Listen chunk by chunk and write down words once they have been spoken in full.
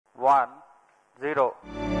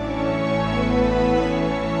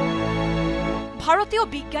ভাৰতীয়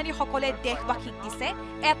বিজ্ঞানীসকলে দেশবাসীক দিছে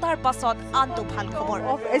এটাৰ পাছত আনটো ভাল খবৰ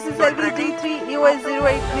SSLV D3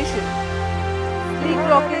 EOS8 mission sleek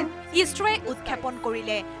rocket ISROৱে উৎক্ষেপণ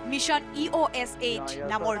কৰিলে মিছন EOS8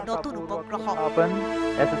 নামৰ নতুন উপগ্ৰহ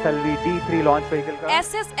SSLV D3 launch vehicle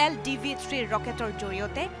SSLV-3 ৰকেটৰ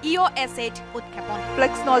জৰিয়তে EOS8 উৎক্ষেপণ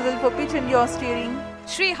flex nozzle for pitch and yaw steering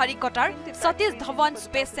Shri হৰিকটাৰ Satish Dhawan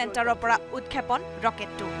space চেণ্টাৰৰ পৰা উৎক্ষেপণ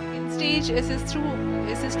ৰকেটটো in stage SS2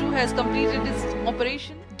 has completed its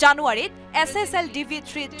operation জানুৱাৰীত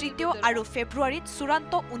SSLV-3 তৃতীয় আৰু ফেব্ৰুৱাৰীত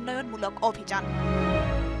চূড়ান্ত উন্নয়নমূলক অভিযান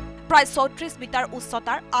প্ৰায় ৩৬ মিটাৰ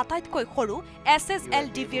উচ্চতাৰ আটাইতকৈ সৰু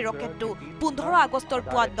SSLV ৰকেটটো ১৫ আগষ্টৰ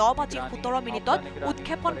পুৱা ৯:১৭ মিনিটত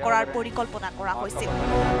উৎক্ষেপণ কৰাৰ পৰিকল্পনা কৰা হৈছিল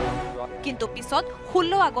কিন্তু পিছত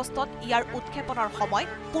 ১৬ আগষ্টত ইয়াৰ উৎক্ষেপণৰ সময়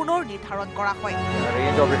পুনৰ নিৰ্ধাৰণ কৰা হয়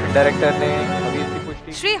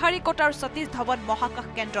শ্ৰী হৰিকটাৰ সতীশ ধাৱন মহাকাশ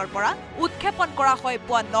কেন্দ্ৰৰ পৰা উৎক্ষেপণ কৰা হয়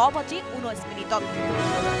পুৱা ৯:১৯ মিনিটত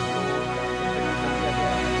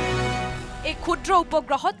এই ক্ষুদ্ৰ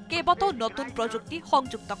উপগ্ৰহত কেইবাটাও নতুন প্ৰযুক্তি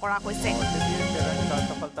সংযুক্ত কৰা হৈছে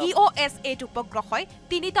EOS8 উপগ্ৰহই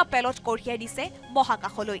 ৩টা পেলট কঢ়িয়াই দিছে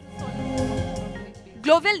মহাকাশলৈ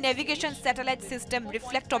global navigation satellite system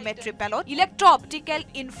ৰিফ্লেক্টমেট্ৰি পেলট electro optical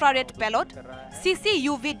infrared পেলট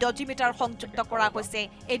CCUV ডজিমিটাৰ সংযুক্ত কৰা হৈছে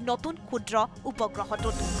এই নতুন ক্ষুদ্ৰ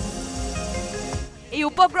উপগ্ৰহটোত এই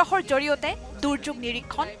উপগ্ৰহৰ জৰিয়তে দুৰ্যোগ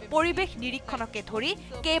নিৰীক্ষণ পৰিৱেশ নিৰীক্ষণকে ধৰি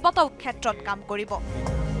কেইবাটাও ক্ষেত্ৰত কাম কৰিব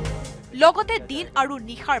লগতে দিন আৰু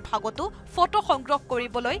নিশাৰ ভাগতো ফটো সংগ্ৰহ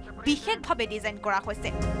কৰিবলৈ বিশেষভাৱে ডিজাইন কৰা হৈছে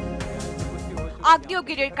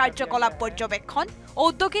আগ্নেয়গিৰিৰ কাৰ্যকলাপ পৰ্যবেক্ষণ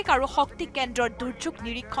ঔদ্যোগিক আৰু শক্তি কেন্দ্ৰৰ দুৰ্যোগ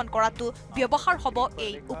নিৰীক্ষণ কৰাটো ব্যৱহাৰ হ'ব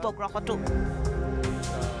এই উপগ্ৰহটো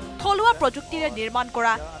থলুৱা প্ৰযুক্তিৰে নিৰ্মাণ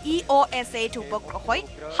কৰা EOS8 উপগ্ৰহই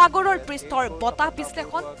সাগৰৰ পৃষ্ঠৰ বতাহ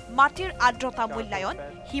বিশ্লেষণ মাটিৰ আৰ্দ্ৰতা মূল্যায়ন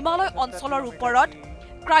হিমালয় অঞ্চলৰ ওপৰত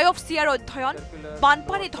ক্ৰায়ফছিয়াৰ অধ্যয়ন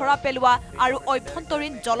বানপানী ধৰা পেলোৱা আৰু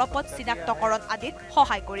অভ্যন্তৰীণ জলপথ চিনাক্তকৰণ আদিত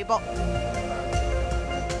সহায় কৰিব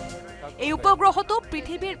এই উপগ্ৰহটো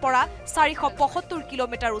পৃথিৱীৰ পৰা ৪৭৫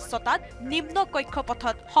 কিলোমিটাৰ উচ্চতাত নিম্ন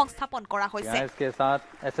কক্ষপথত সংস্থাপন কৰা হৈছে इसके साथ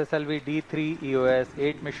SSLV D3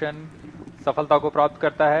 EOS8 मिशन सफलता को प्राप्त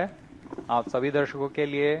करता है आप सभी दर्शकों के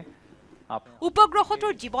लिए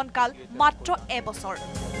উপগ্ৰহটোৰ জীৱনকাল মাত্ৰ এবছৰ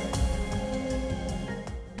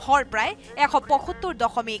ভৰ প্ৰায়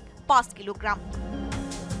 ১৭৫.৫ kilogram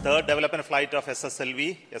Third development flight of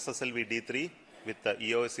SSLV D3 with the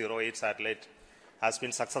EOS8 satellite has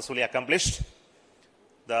been successfully accomplished.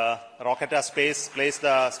 The rocket has placed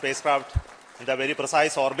the spacecraft in the very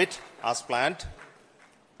precise orbit as planned.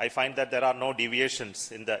 I find that there are no deviations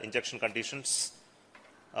in the injection conditions.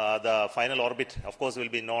 The final orbit, of course,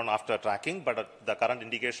 will be known after tracking, but the current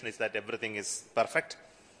indication is that everything is perfect.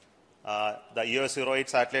 The EOS8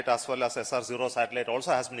 satellite as well as SR0 satellite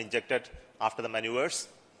also has been injected after the maneuvers.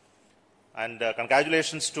 And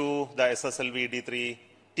congratulations to the SSLV D3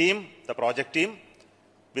 team, the project team.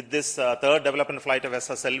 With this third development flight of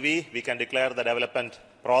SSLV, we can declare the development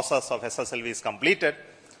process of SSLV is completed.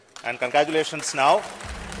 And congratulations now.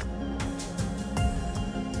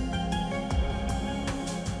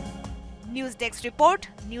 News Desk Report,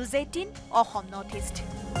 News18 Assam Northeast.